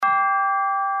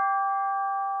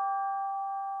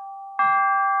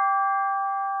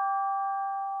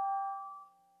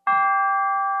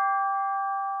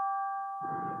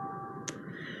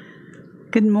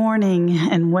Good morning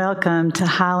and welcome to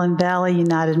Highland Valley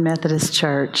United Methodist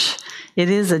Church. It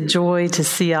is a joy to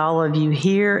see all of you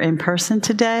here in person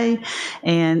today,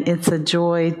 and it's a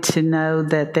joy to know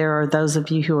that there are those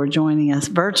of you who are joining us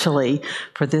virtually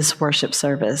for this worship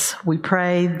service. We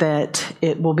pray that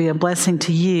it will be a blessing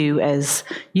to you as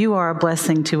you are a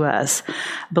blessing to us.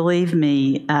 Believe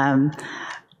me,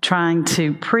 trying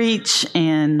to preach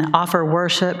and offer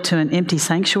worship to an empty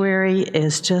sanctuary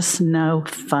is just no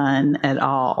fun at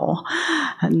all.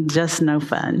 Just no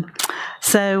fun.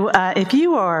 So if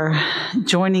you are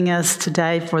joining us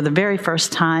today for the very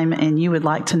first time and you would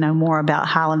like to know more about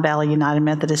Highland Valley United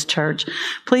Methodist Church,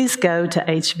 please go to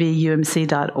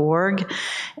hvumc.org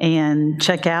and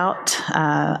check out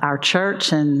our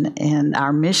church and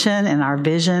our mission and our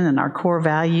vision and our core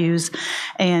values.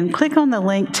 And click on the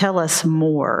link, Tell Us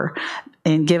More,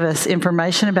 and give us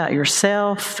information about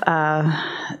yourself.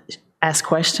 Ask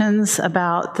questions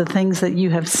about the things that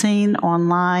you have seen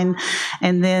online,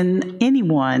 and then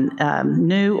anyone,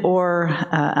 new or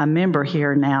a member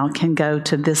here now, can go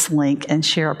to this link and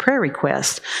share a prayer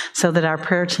request so that our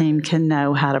prayer team can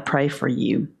know how to pray for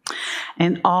you.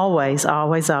 And always,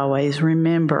 always, always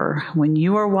remember, when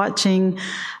you are watching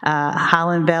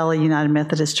Highland Valley United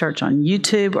Methodist Church on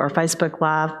YouTube or Facebook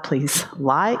Live, please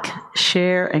like,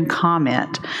 share, and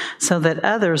comment so that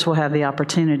others will have the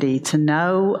opportunity to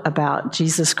know about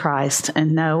Jesus Christ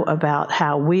and know about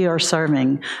how we are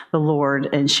serving the Lord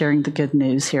and sharing the good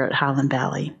news here at Highland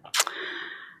Valley.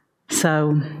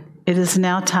 So it is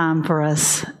now time for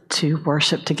us to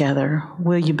worship together.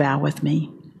 Will you bow with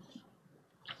me?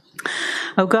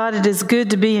 Oh God, it is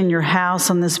good to be in your house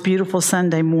on this beautiful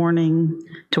Sunday morning,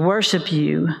 to worship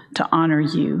you, to honor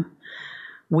you.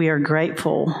 We are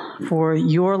grateful for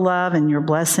your love and your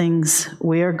blessings.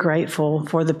 We are grateful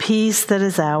for the peace that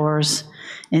is ours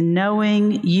in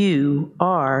knowing you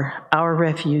are our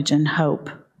refuge and hope,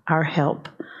 our help,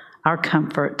 our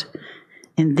comfort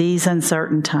in these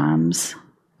uncertain times.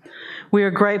 We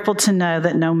are grateful to know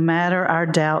that no matter our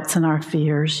doubts and our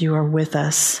fears, you are with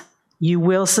us. You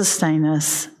will sustain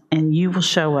us, and you will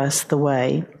show us the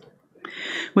way.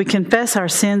 We confess our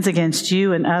sins against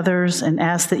you and others and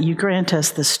ask that you grant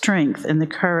us the strength and the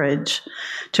courage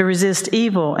to resist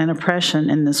evil and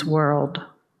oppression in this world.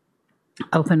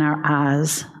 Open our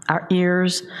eyes, our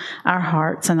ears, our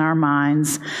hearts, and our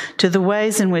minds to the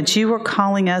ways in which you are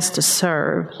calling us to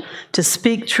serve, to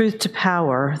speak truth to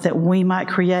power, that we might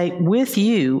create with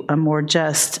you a more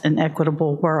just and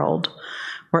equitable world,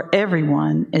 where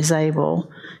everyone is able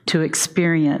to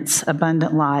experience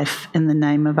abundant life in the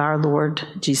name of our Lord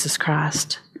Jesus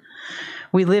Christ.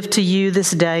 We lift to you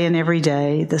this day and every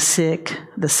day the sick,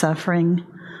 the suffering,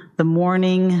 the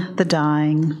mourning, the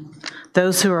dying,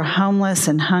 those who are homeless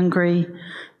and hungry,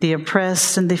 the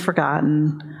oppressed and the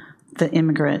forgotten, the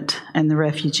immigrant and the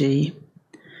refugee,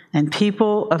 and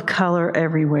people of color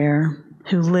everywhere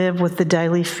who live with the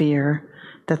daily fear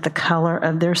that the color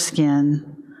of their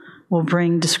skin will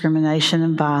bring discrimination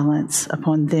and violence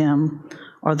upon them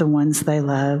or the ones they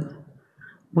love.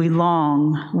 We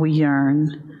long, we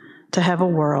yearn to have a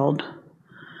world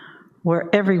where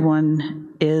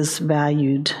everyone is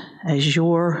valued as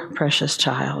your precious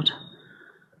child.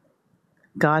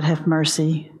 God have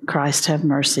mercy, Christ have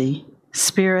mercy,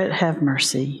 Spirit have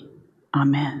mercy.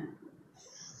 Amen.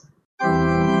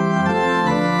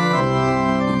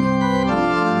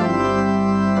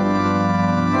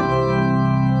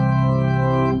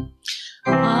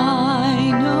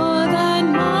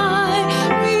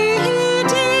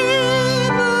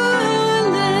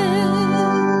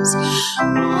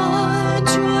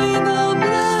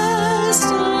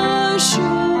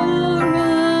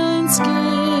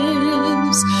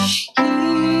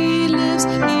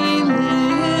 He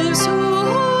lives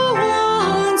who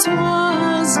once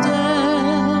was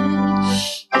dead.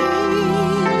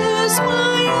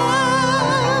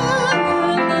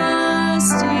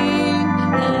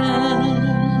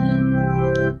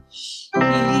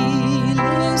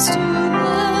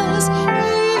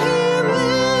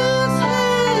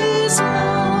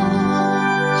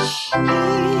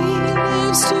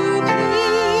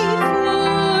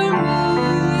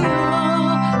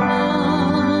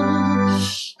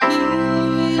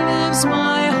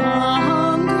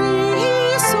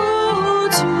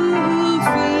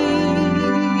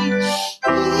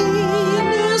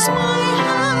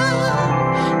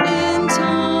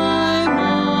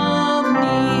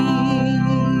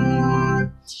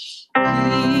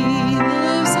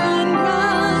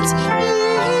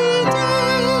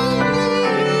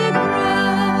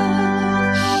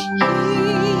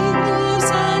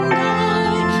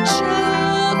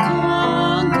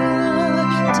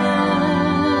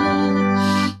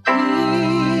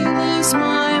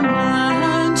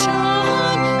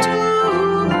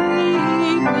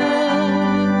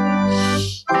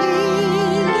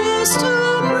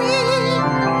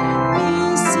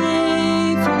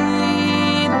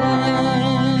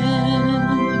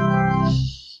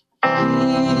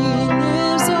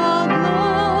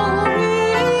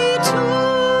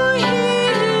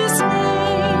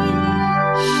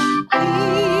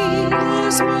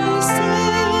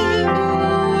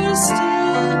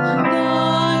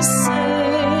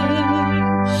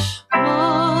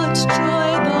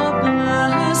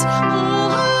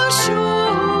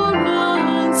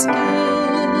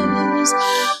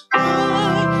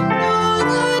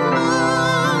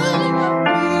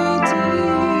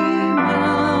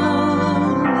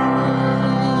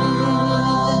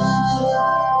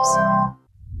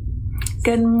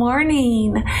 Good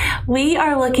morning. We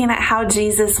are looking at how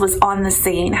Jesus was on the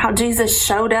scene, how Jesus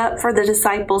showed up for the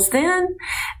disciples then,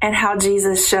 and how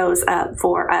Jesus shows up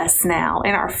for us now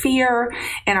in our fear,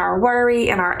 in our worry,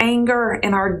 in our anger,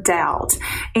 in our doubt.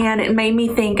 And it made me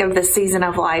think of the season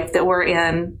of life that we're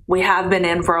in. We have been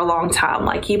in for a long time.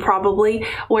 Like, you probably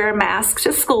wear a mask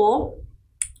to school.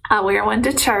 I wear one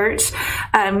to church,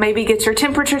 maybe get your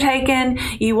temperature taken.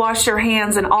 You wash your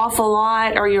hands an awful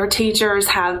lot, or your teachers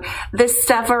have this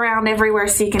stuff around everywhere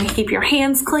so you can keep your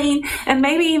hands clean, and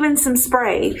maybe even some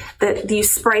spray that you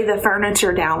spray the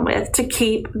furniture down with to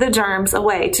keep the germs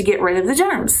away, to get rid of the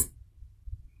germs.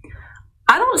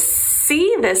 I don't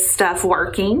see this stuff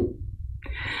working.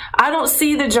 I don't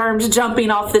see the germs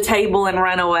jumping off the table and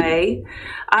run away.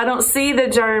 I don't see the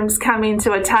germs coming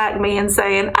to attack me and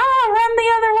saying, run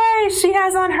the other way. She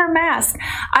has on her mask.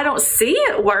 I don't see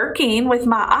it working with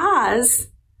my eyes,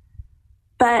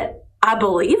 but I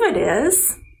believe it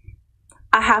is.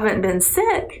 I haven't been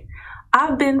sick.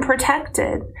 I've been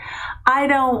protected. I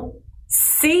don't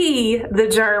see the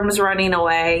germs running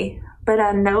away, but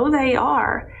I know they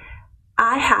are.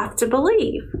 I have to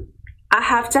believe. I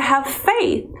have to have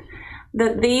faith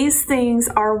that these things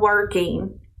are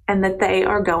working and that they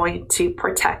are going to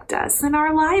protect us. And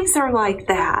our lives are like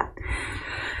that.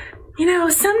 You know,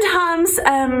 sometimes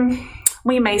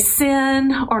we may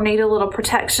sin or need a little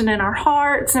protection in our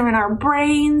hearts or in our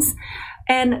brains,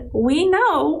 and we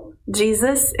know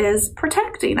Jesus is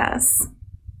protecting us.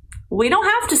 We don't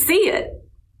have to see it.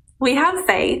 We have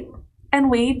faith, and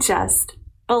we just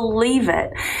believe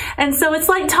it. And so it's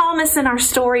like Thomas in our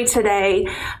story today.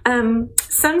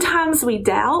 Sometimes we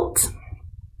doubt.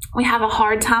 We have a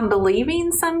hard time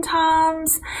believing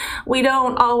sometimes. We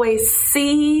don't always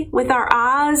see with our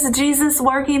eyes Jesus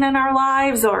working in our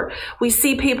lives, or we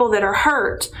see people that are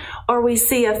hurt, or we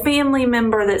see a family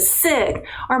member that's sick,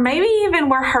 or maybe even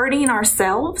we're hurting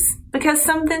ourselves because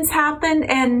something's happened,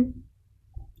 and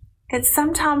it's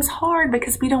sometimes hard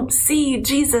because we don't see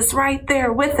Jesus right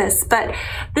there with us. But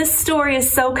this story is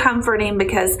so comforting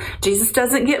because Jesus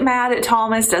doesn't get mad at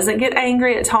Thomas, doesn't get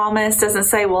angry at Thomas, doesn't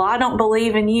say, well, I don't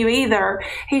believe in you either.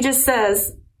 He just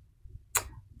says,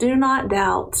 do not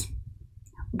doubt,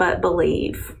 but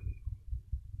believe.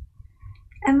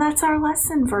 And that's our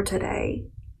lesson for today.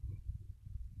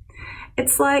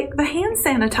 It's like the hand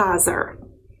sanitizer.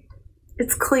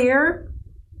 It's clear.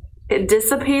 It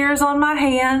disappears on my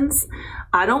hands.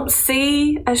 I don't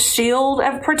see a shield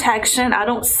of protection. I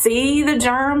don't see the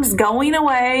germs going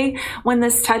away when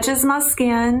this touches my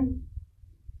skin.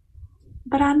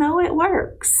 But I know it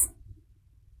works.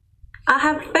 I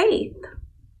have faith.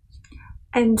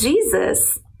 And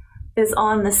Jesus is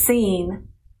on the scene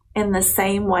in the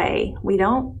same way. We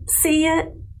don't see it.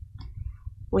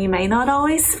 We may not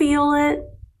always feel it.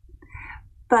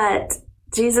 But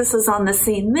Jesus was on the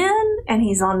scene then, and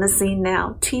he's on the scene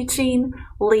now, teaching,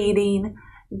 leading,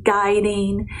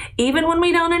 guiding, even when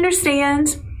we don't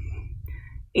understand,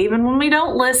 even when we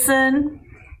don't listen,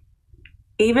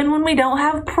 even when we don't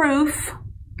have proof.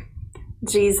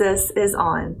 Jesus is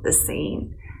on the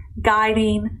scene,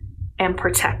 guiding and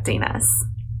protecting us.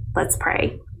 Let's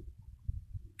pray.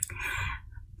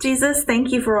 Jesus,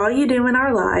 thank you for all you do in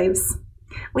our lives.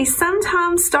 We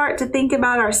sometimes start to think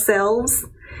about ourselves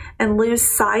and lose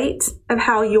sight of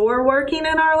how you're working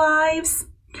in our lives.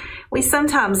 We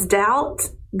sometimes doubt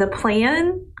the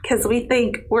plan because we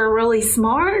think we're really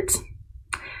smart.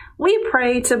 We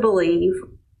pray to believe,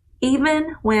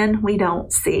 even when we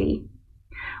don't see.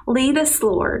 Lead us,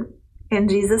 Lord. In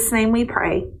Jesus' name we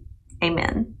pray.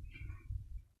 Amen.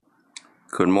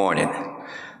 Good morning.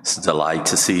 It's a delight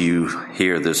to see you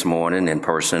here this morning in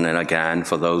person. And again,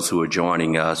 for those who are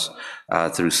joining us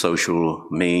through social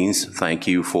means, thank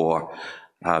you for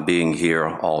being here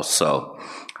also.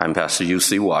 I'm Pastor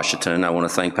U.C. Washington. I want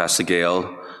to thank Pastor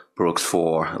Gail Brooks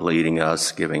for leading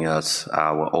us, giving us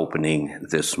our opening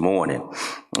this morning.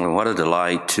 And what a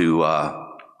delight to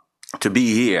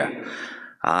be here.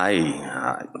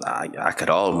 I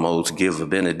could almost give a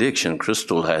benediction.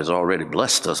 Crystal has already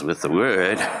blessed us with the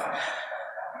word.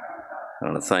 I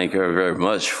want to thank her very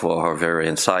much for her very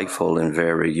insightful and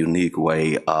very unique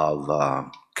way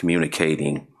of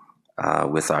communicating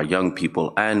with our young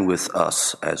people and with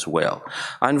us as well.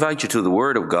 I invite you to the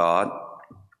Word of God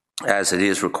as it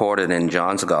is recorded in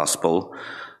John's Gospel,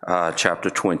 chapter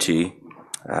 20,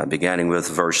 beginning with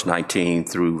verse 19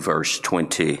 through verse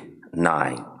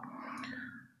 29.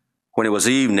 When it was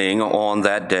evening on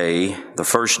that day, the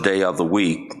first day of the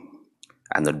week,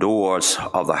 and the doors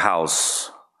of the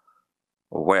house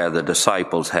where the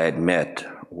disciples had met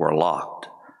were locked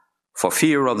for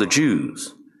fear of the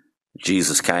Jews.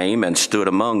 Jesus came and stood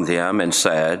among them and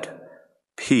said,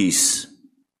 "Peace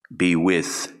be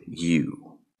with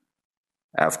you."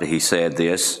 After he said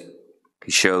this,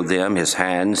 he showed them his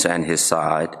hands and his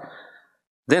side.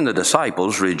 Then the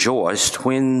disciples rejoiced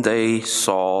when they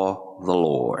saw the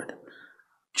Lord.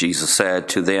 Jesus said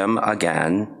to them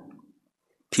again,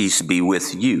 "Peace be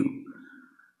with you.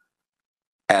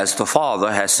 As the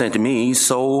Father has sent me,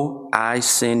 so I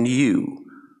send you."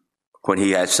 When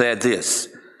he had said this,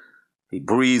 he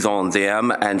breathed on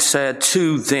them and said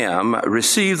to them,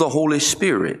 "Receive the Holy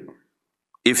Spirit.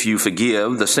 If you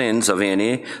forgive the sins of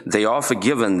any, they are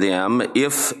forgiven them.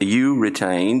 If you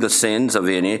retain the sins of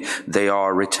any, they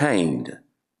are retained."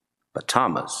 But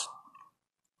Thomas,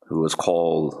 who was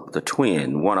called the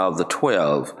twin, one of the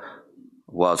 12,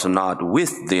 was not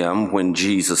with them when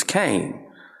Jesus came.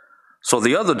 So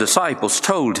the other disciples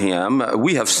told him,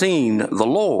 "We have seen the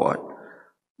Lord."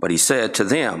 But he said to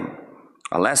them,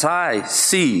 "Unless I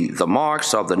see the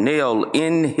marks of the nail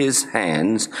in his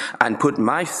hands, and put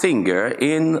my finger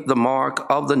in the mark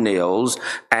of the nails,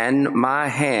 and my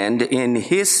hand in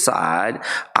his side,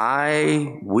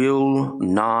 I will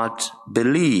not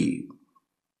believe."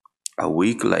 A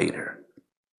week later,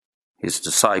 his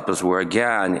disciples were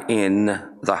again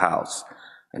in the house,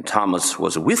 and Thomas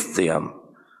was with them.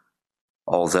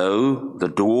 Although the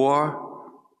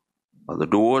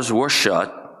doors were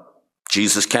shut,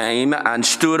 Jesus came and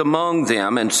stood among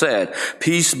them and said,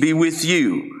 "Peace be with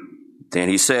you." Then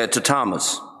he said to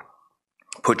Thomas,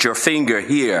 "Put your finger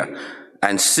here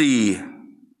and see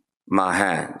my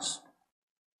hands.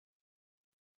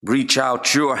 Reach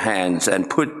out your hand and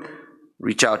put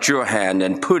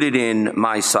it in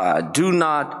my side. Do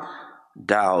not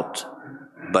doubt,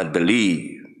 but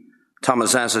believe."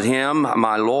 Thomas answered him,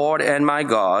 "My Lord and my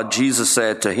God." Jesus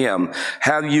said to him,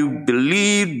 "Have you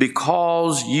believed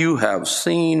because you have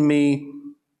seen me?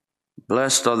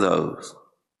 Blessed are those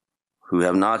who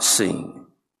have not seen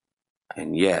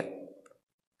and yet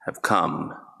have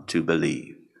come to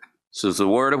believe." This is the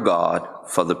word of God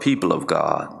for the people of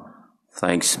God.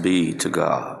 Thanks be to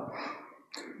God.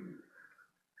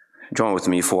 Join with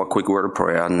me for a quick word of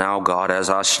prayer. Now, God, as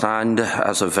I stand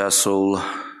as a vessel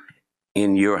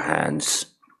in your hands,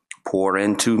 pour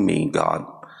into me, God,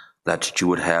 that you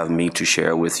would have me to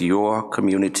share with your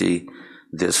community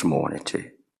this morning.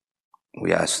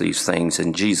 We ask these things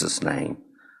in Jesus' name.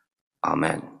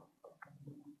 Amen.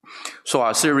 So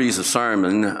our series of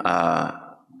sermon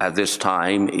at this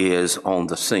time is on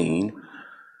the scene,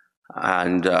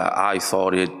 and I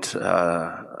thought it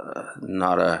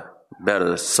not a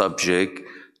better subject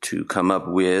to come up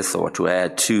with or to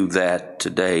add to that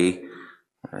today.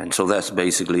 And so that's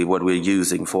basically what we're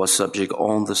using for a subject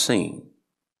on the scene.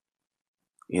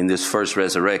 In this first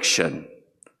resurrection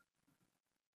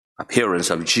appearance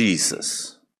of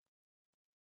Jesus,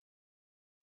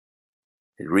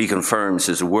 it reconfirms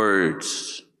his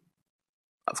words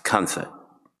of comfort,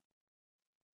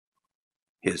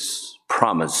 his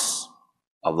promise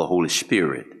of the Holy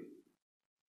Spirit,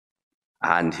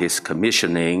 and his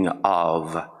commissioning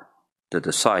of the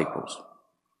disciples.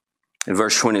 In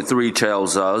verse 23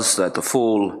 tells us that the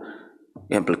full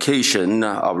implication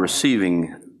of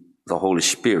receiving the Holy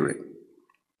Spirit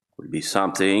would be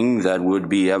something that would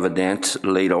be evident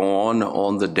later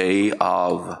on the day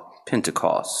of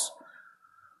Pentecost,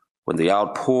 when the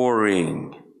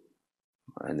outpouring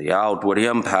and the outward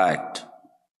impact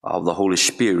of the Holy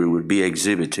Spirit would be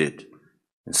exhibited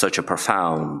in such a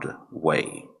profound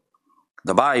way.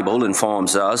 The Bible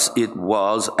informs us it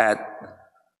was at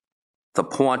the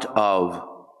point of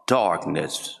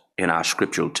darkness in our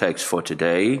scriptural text for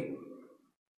today,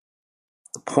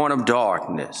 the point of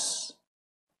darkness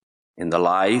in the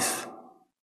life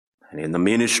and in the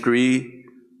ministry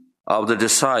of the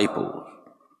disciples.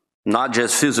 Not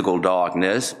just physical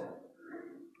darkness,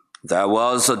 there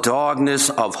was a darkness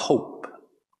of hope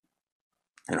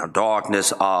and a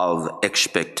darkness of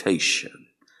expectation.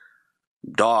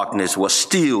 Darkness was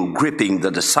still gripping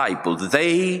the disciples.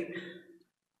 They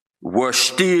were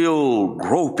still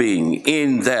groping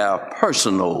in their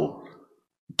personal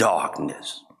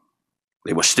darkness.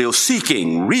 They were still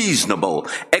seeking reasonable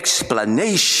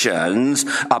explanations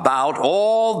about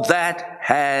all that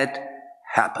had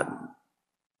happened.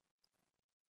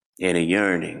 Any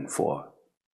yearning for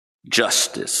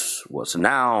justice was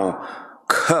now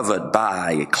covered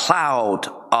by a cloud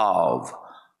of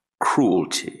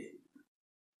cruelty.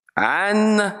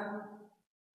 And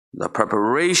the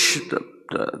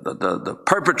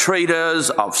perpetrators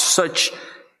of such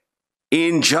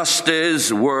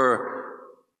injustice were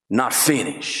not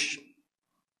finished.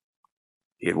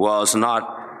 It was not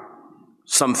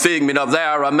some figment of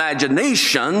their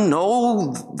imagination.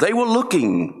 No, they were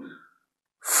looking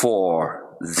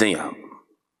for them.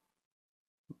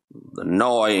 The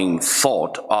gnawing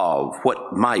thought of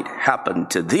what might happen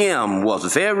to them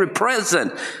was very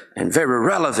present and very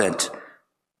relevant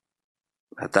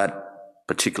at that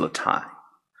particular time.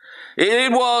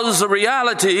 It was a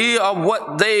reality of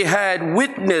what they had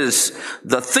witnessed,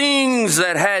 the things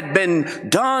that had been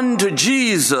done to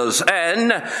Jesus,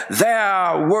 and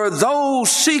there were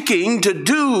those seeking to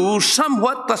do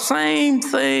somewhat the same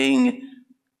thing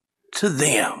to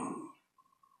them.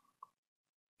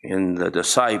 In the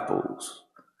disciples,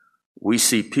 we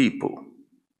see people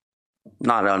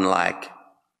not unlike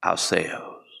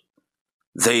ourselves.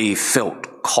 They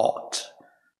felt caught.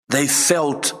 They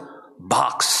felt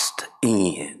boxed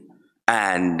in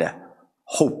and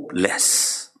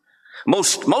hopeless.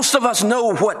 Most of us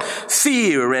know what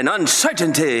fear and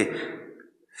uncertainty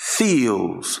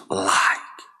feels like.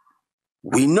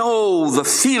 We know the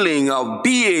feeling of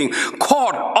being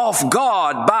caught off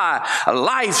guard by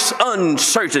life's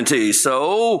uncertainty.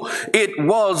 So it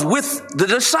was with the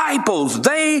disciples.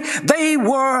 They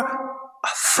were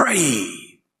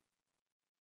afraid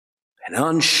and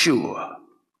unsure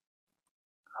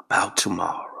about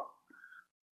tomorrow,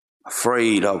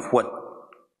 afraid of what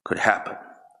could happen,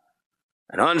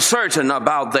 and uncertain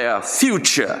about their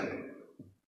future.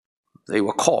 They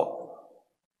were caught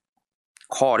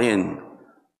in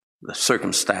the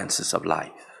circumstances of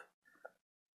life.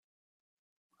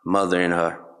 Mother and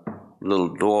her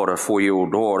little daughter,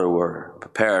 4-year-old daughter, were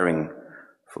preparing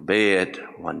for bed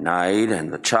one night,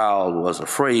 and the child was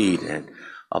afraid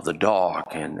of the dark,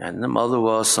 and the mother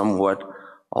was somewhat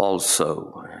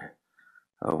also.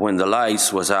 When the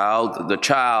lights was out, the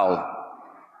child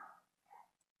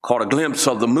caught a glimpse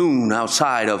of the moon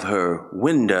outside of her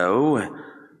window,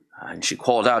 and she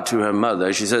called out to her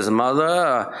mother. She says,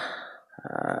 "Mother,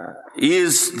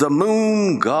 is the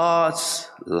moon God's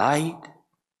light?"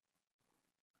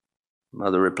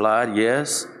 Mother replied,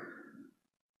 "Yes,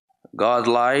 God's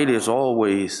light is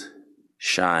always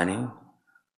shining."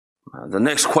 The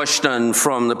next question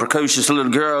from the precocious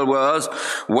little girl was,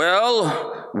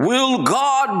 "Well, will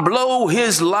God blow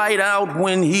his light out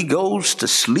when he goes to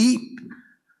sleep?"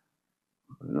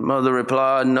 The mother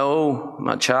replied, "No,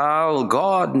 my child,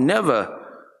 God never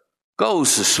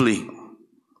goes to sleep."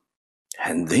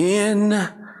 And then,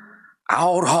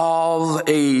 out of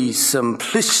a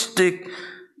simplistic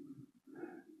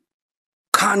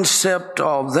concept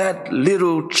of that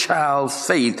little child's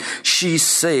faith, she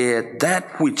said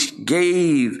that which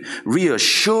gave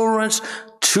reassurance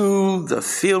to the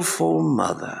fearful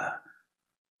mother.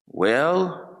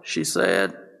 "Well," she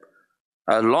said,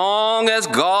 "as long as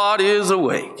God is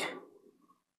awake,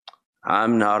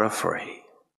 I'm not afraid."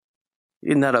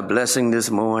 Isn't that a blessing this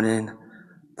morning?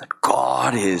 That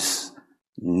God is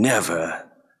never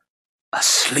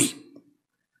asleep.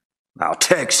 Our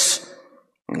text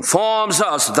informs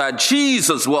us that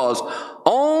Jesus was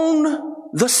on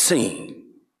the scene,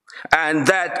 and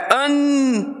that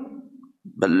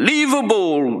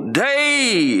unbelievable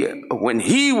day when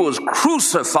he was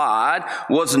crucified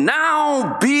was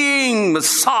now being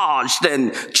massaged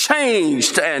and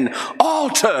changed and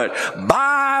altered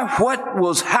by what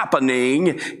was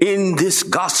happening in this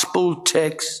gospel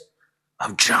text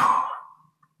of John.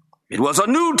 It was a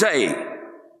new day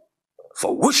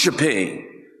for worshiping,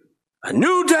 a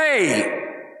new day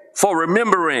for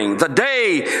remembering. That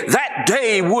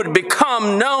day would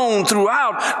become known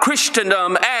throughout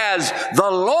Christendom as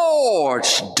the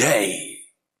Lord's Day.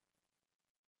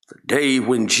 The day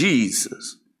when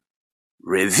Jesus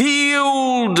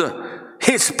revealed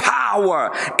his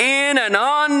power in an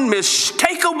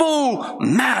unmistakable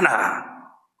manner.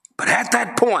 But at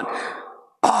that point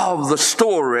of the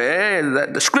story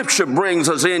that the scripture brings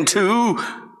us into,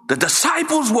 the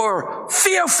disciples were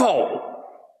fearful.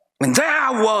 And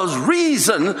there was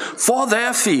reason for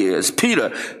their fears. Peter,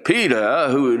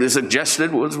 who it is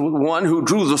suggested was one who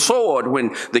drew the sword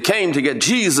when they came to get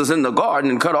Jesus in the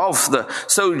garden and cut off the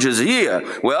soldier's ear.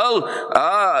 Well,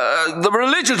 the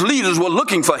religious leaders were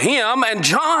looking for him, and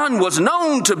John was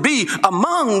known to be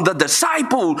among the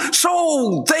disciples,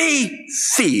 so they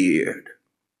feared.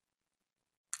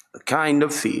 The kind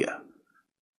of fear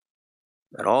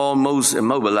that almost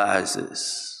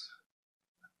immobilizes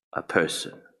a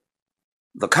person.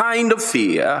 The kind of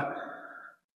fear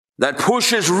that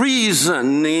pushes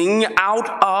reasoning out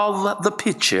of the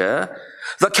picture.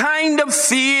 The kind of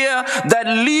fear that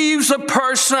leaves a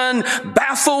person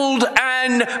baffled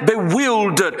and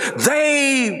bewildered.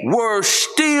 They were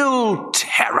still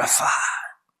terrified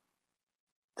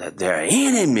that their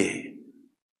enemy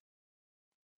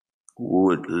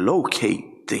would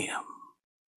locate them.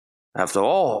 After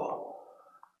all,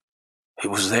 it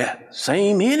was that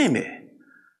same enemy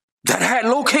that had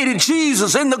located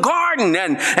Jesus in the garden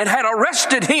and had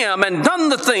arrested him and done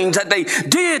the things that they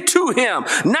did to him.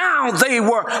 Now they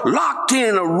were locked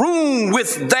in a room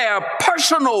with their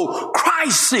personal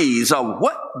crises of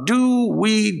what do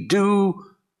we do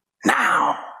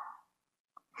now?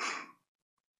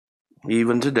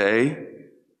 Even today,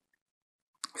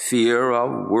 fear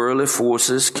of worldly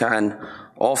forces can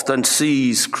often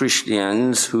seize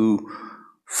Christians who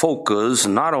focus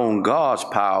not on God's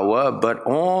power, but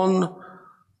on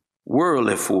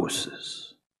worldly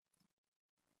forces.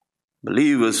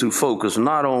 Believers who focus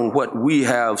not on what we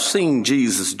have seen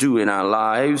Jesus do in our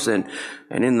lives and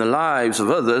in the lives of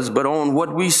others, but on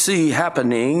what we see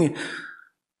happening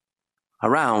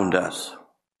around us.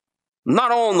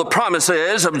 Not on the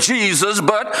promises of Jesus,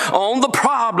 but on the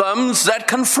problems that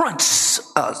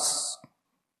confronts us.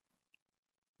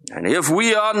 And if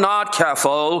we are not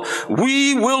careful,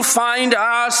 we will find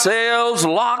ourselves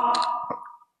locked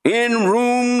in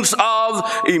rooms of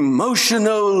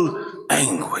emotional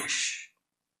anguish.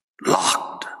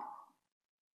 Locked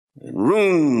in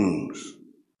rooms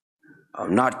of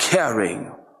not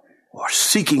caring or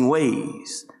seeking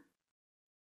ways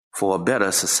for a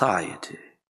better society.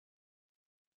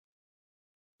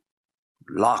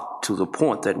 Locked to the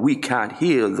point that we can't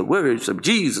hear the words of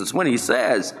Jesus when he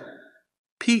says,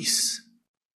 "Peace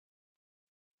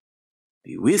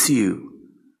be with you."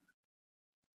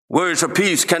 Words of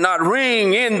peace cannot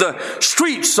ring in the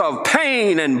streets of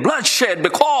pain and bloodshed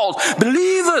because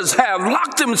believers have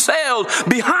locked themselves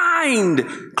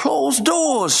behind closed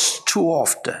doors too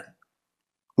often.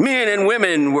 Men and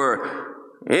women were,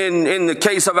 in the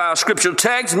case of our scripture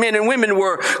text, men and women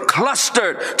were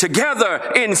clustered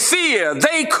together in fear.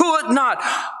 They could not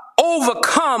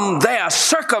overcome their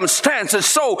circumstances.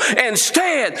 So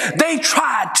instead, they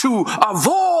tried to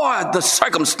avoid the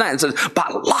circumstances by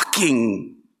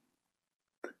locking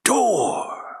the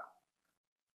door.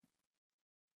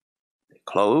 They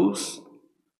closed.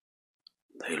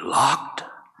 They locked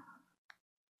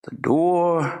the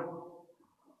door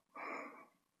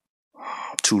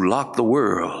to lock the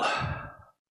world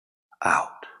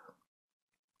out.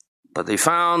 But they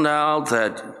found out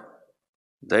that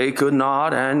they could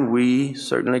not, and we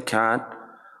certainly can't,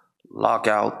 lock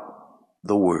out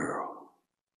the world.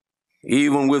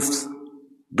 Even with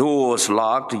doors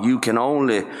locked, you can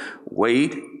only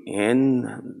wait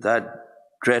in that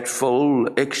dreadful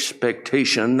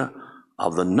expectation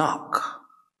of the knock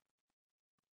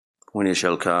when it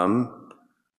shall come.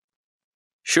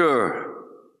 Sure,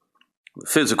 the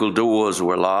physical doors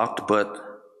were locked, but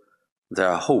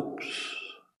their hopes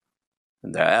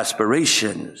and their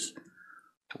aspirations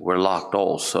were locked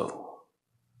also.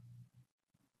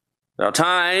 There are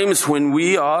times when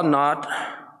we are not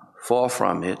far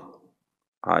from it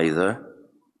either.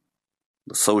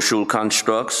 The social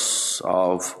constructs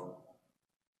of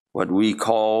what we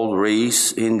call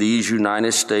race in these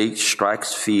United States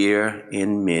strikes fear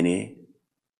in many.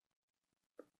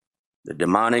 The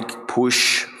demonic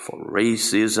push for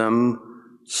racism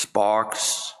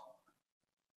sparks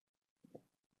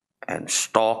and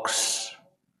stalks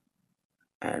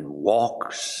and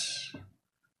walks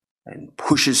and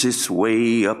pushes its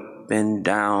way up and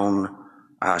down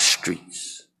our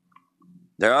streets.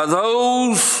 There are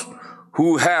those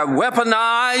who have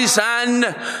weaponized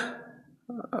and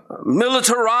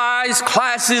militarized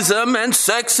classism and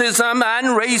sexism and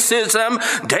racism.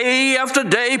 Day after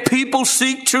day, people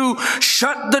seek to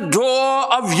shut the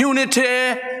door of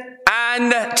unity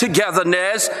and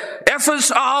togetherness.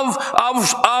 Efforts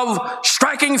of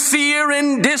striking fear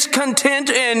and discontent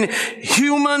in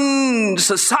human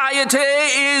society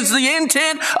is the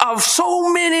intent of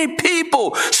so many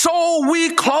people. So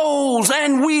we close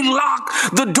and we lock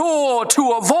the door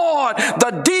to avoid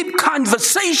the deep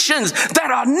conversations that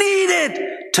are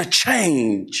needed to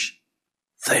change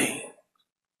things.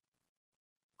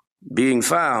 Being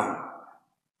found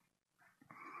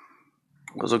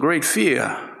was a great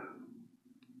fear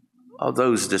of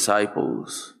those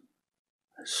disciples.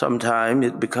 Sometimes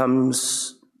it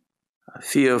becomes a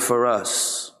fear for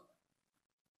us.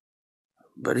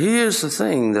 But here's the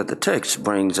thing that the text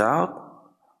brings out.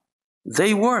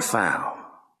 They were found,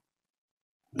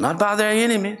 not by their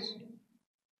enemies,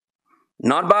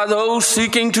 not by those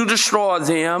seeking to destroy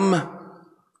them.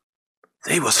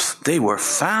 They were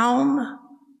found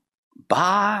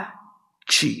by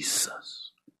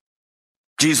Jesus.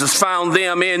 Jesus found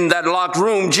them in that locked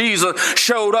room. Jesus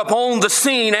showed up on the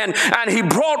scene and he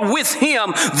brought with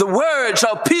him the words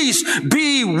of peace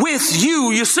be with you.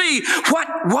 You see, what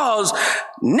was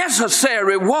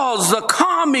necessary was the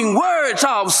calming words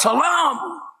of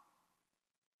salam.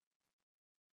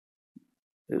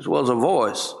 This was a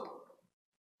voice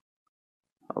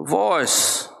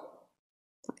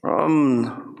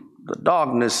from the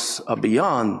darkness of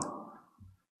beyond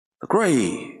the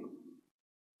grave.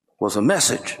 Was a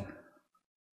message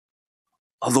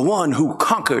of the one who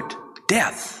conquered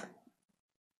death.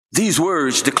 These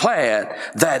words declared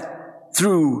that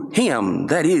through him,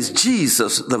 that is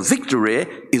Jesus, the victory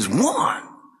is won.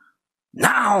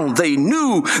 Now they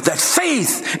knew that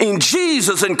faith in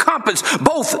Jesus encompassed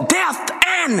both death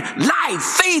and life.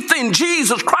 Faith in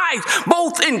Jesus Christ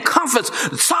both encompassed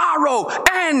sorrow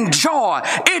and joy.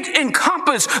 It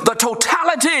encompassed the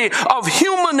totality of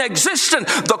human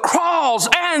existence. The cross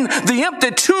and the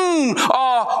empty tomb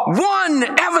are one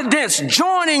evidence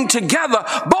joining together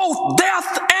both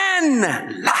death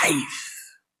and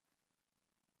life.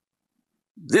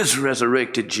 This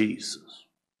resurrected Jesus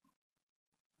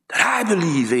that I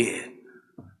believe in,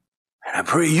 and I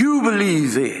pray you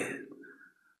believe in,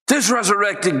 this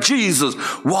resurrected Jesus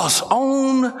was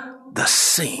on the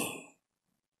scene.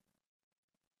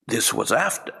 This was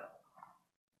after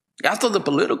the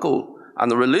political and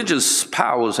the religious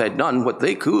powers had done what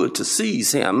they could to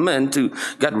seize him and to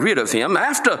get rid of him,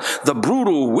 after the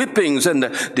brutal whippings and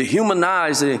the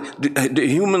humanizing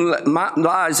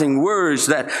words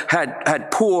that had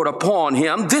poured upon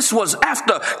him. This was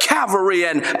after Calvary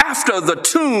and after the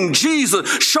tomb.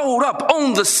 Jesus showed up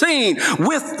on the scene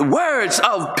with words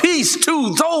of peace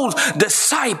to those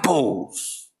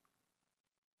disciples.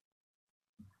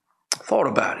 I thought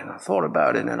about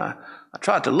it, and I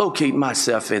tried to locate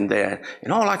myself in there,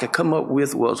 and all I could come up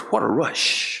with was, what a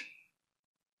rush.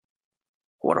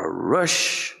 What a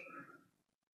rush,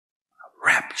 a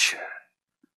rapture.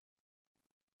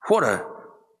 What a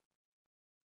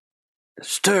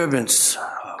disturbance,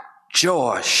 a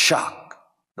joy, shock,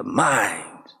 the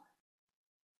mind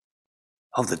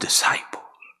of the disciples.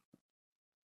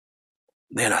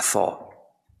 Then I thought,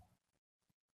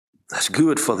 that's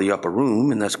good for the upper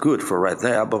room, and that's good for right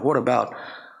there, but what about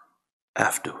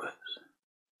afterwards?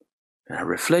 And I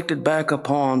reflected back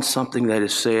upon something that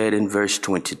is said in verse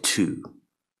 22,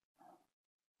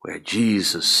 where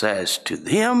Jesus says to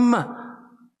them,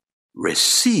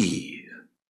 receive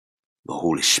the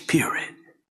Holy Spirit.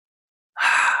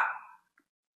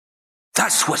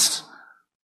 That's what's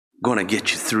going to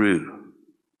get you through.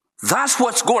 That's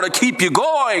what's going to keep you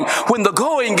going when the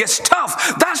going gets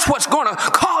tough. That's what's going to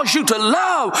cause you to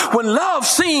love when love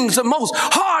seems the most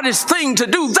hardest thing to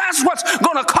do. That's what's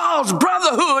going to cause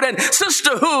brotherhood and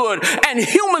sisterhood and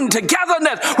human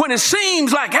togetherness when it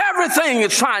seems like everything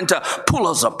is trying to pull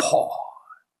us apart.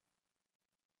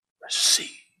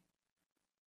 Receive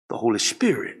the Holy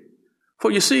Spirit. For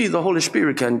you see, the Holy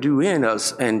Spirit can do in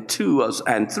us and to us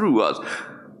and through us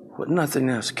what nothing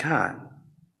else can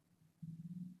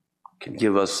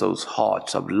give us those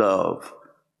hearts of love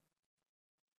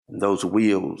and those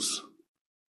wills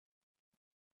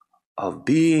of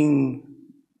being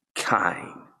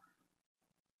kind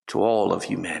to all of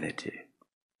humanity,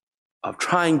 of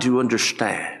trying to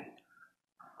understand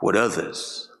what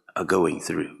others are going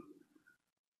through,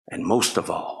 and most of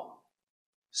all,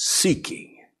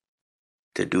 seeking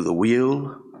to do the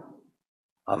will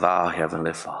of our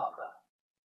Heavenly Father.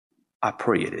 I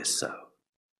pray it is so.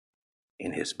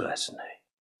 In his blessed name.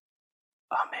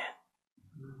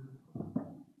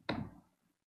 Amen.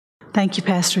 Thank you,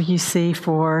 Pastor UC,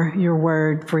 for your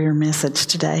word, for your message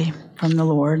today from the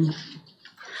Lord.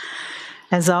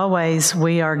 As always,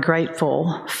 we are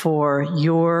grateful for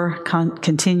your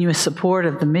continuous support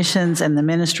of the missions and the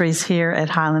ministries here at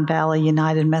Highland Valley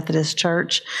United Methodist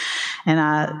Church. And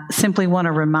I simply want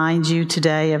to remind you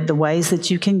today of the ways that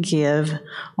you can give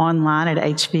online at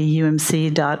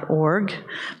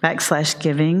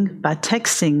hvumc.org/giving by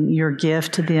texting your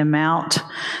gift to the amount,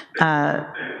 by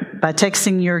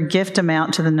texting your gift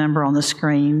amount to the number on the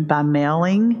screen, by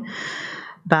mailing,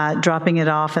 by dropping it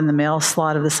off in the mail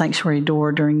slot of the sanctuary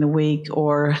door during the week,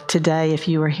 or today, if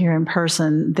you are here in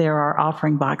person, there are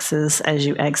offering boxes as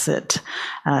you exit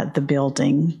the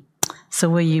building. So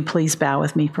will you please bow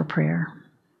with me for prayer?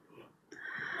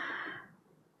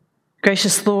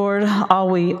 Gracious Lord, all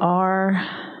we are,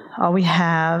 all we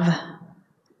have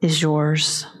is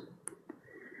yours.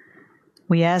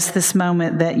 We ask this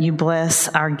moment that you bless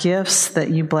our gifts,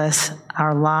 that you bless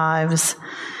our lives,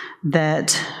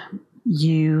 that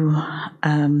you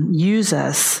use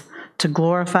us to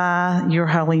glorify your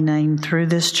holy name through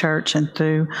this church and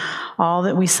through all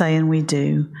that we say and we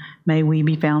do. May we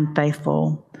be found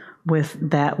faithful with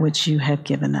that which you have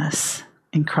given us.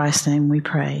 In Christ's name we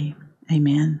pray.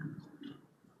 Amen.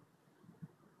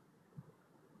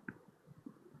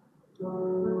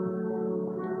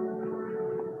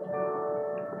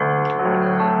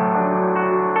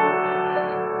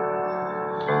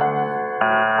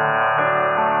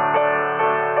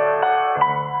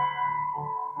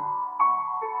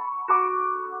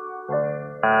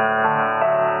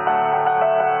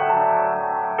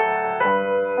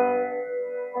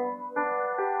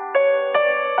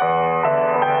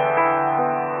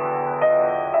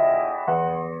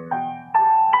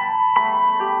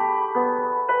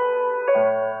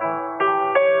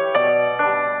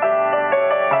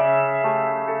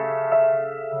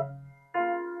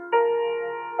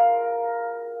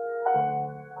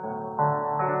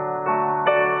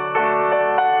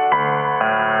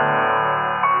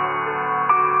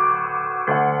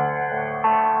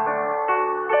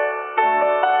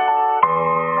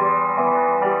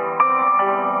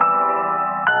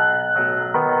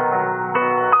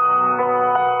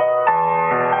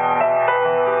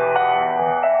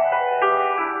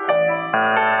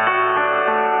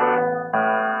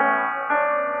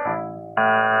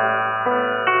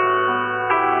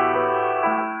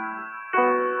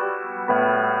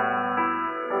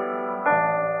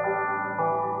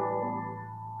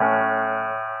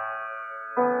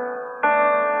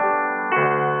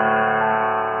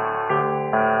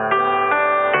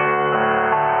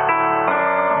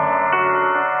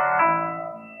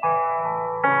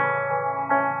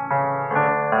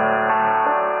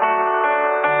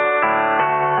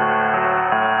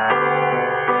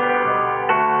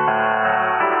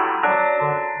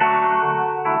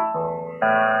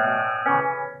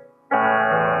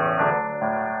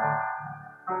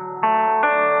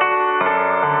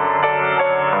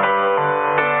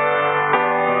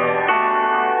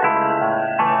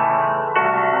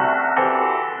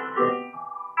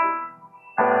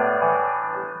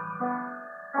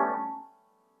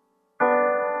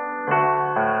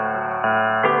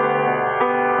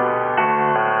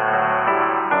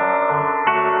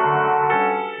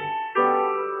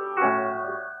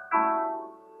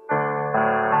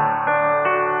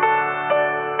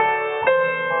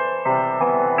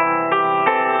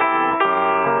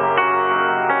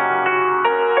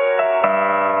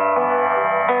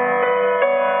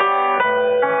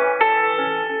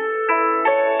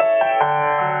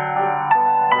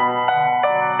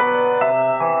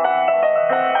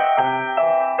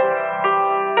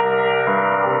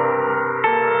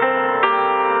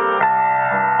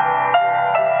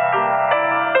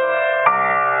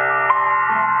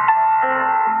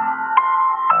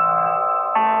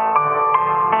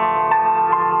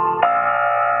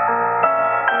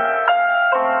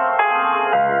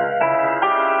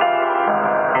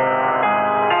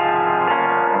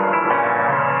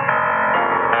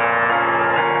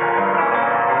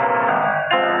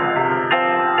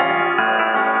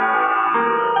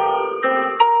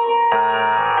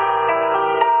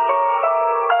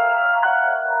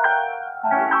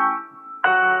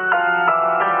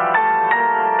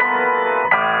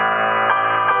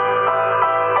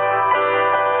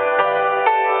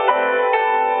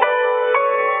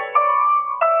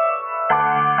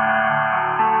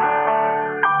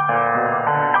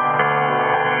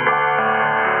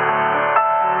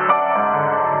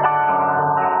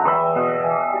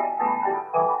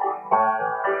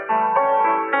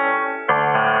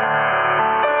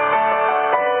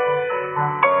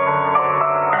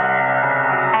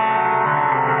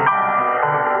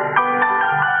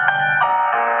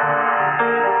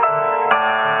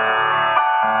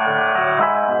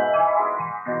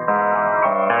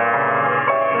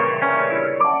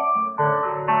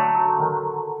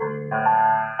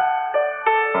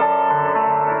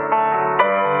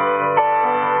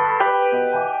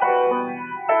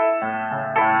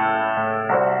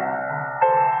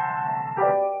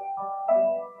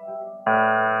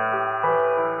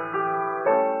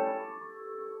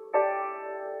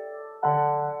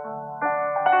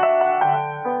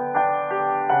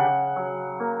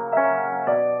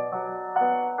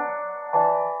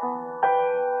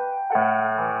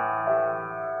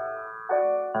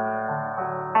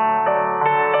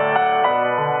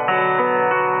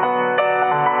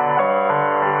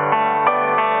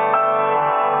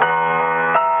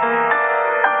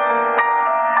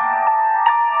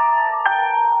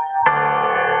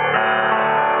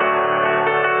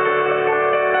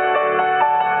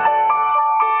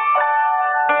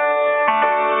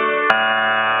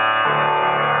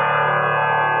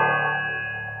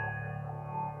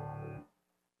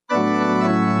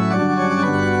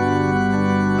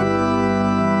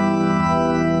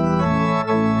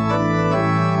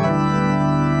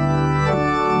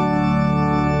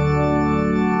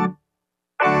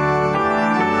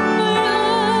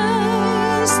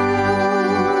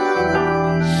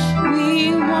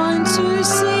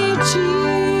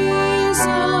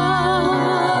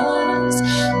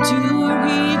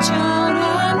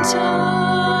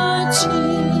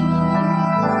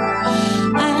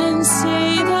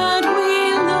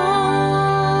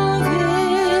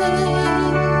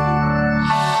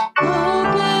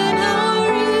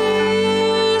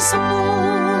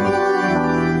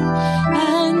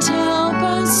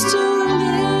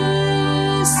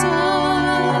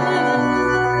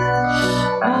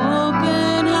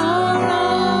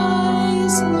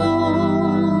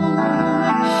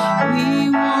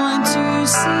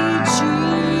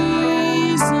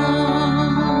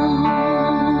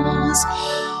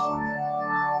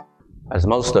 As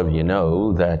most of you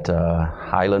know, that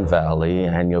Highland Valley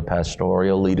and your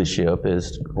pastoral leadership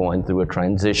is going through a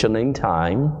transitioning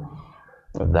time,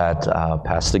 that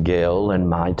Pastor Gail and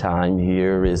my time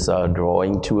here is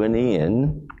drawing to an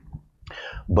end.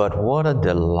 But what a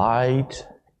delight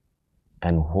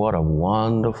and what a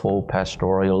wonderful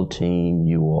pastoral team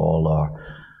you all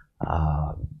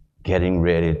are getting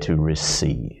ready to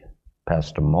receive.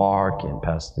 Pastor Mark and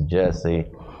Pastor Jesse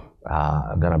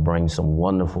are going to bring some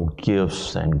wonderful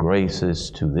gifts and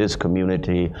graces to this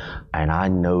community, and I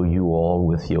know you all,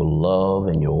 with your love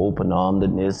and your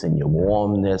open-armedness and your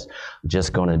warmness,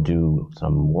 just going to do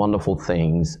some wonderful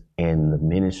things in the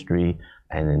ministry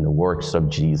and in the works of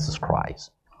Jesus Christ.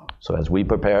 So as we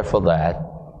prepare for that,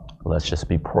 let's just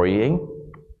be praying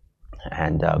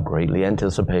and greatly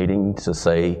anticipating to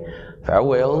say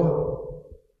farewell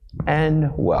and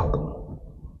welcome.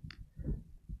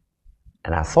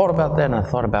 And I thought about that, and I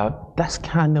thought about, that's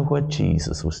kind of what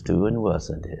Jesus was doing,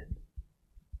 wasn't it?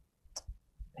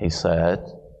 He said,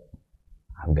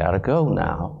 I've got to go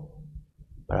now,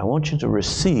 but I want you to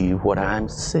receive what I'm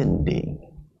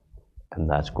sending, and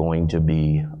that's going to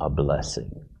be a blessing.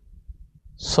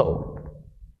 So,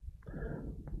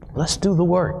 let's do the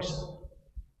works,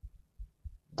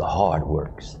 the hard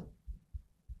works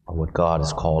of what God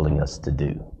is calling us to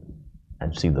do,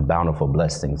 and see the bountiful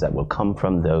blessings that will come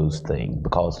from those things.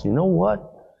 Because you know what?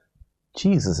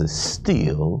 Jesus is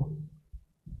still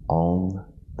on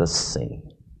the scene.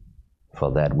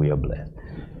 For that we are blessed.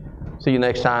 See you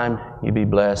next time. You be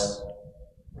blessed.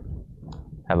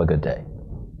 Have a good day.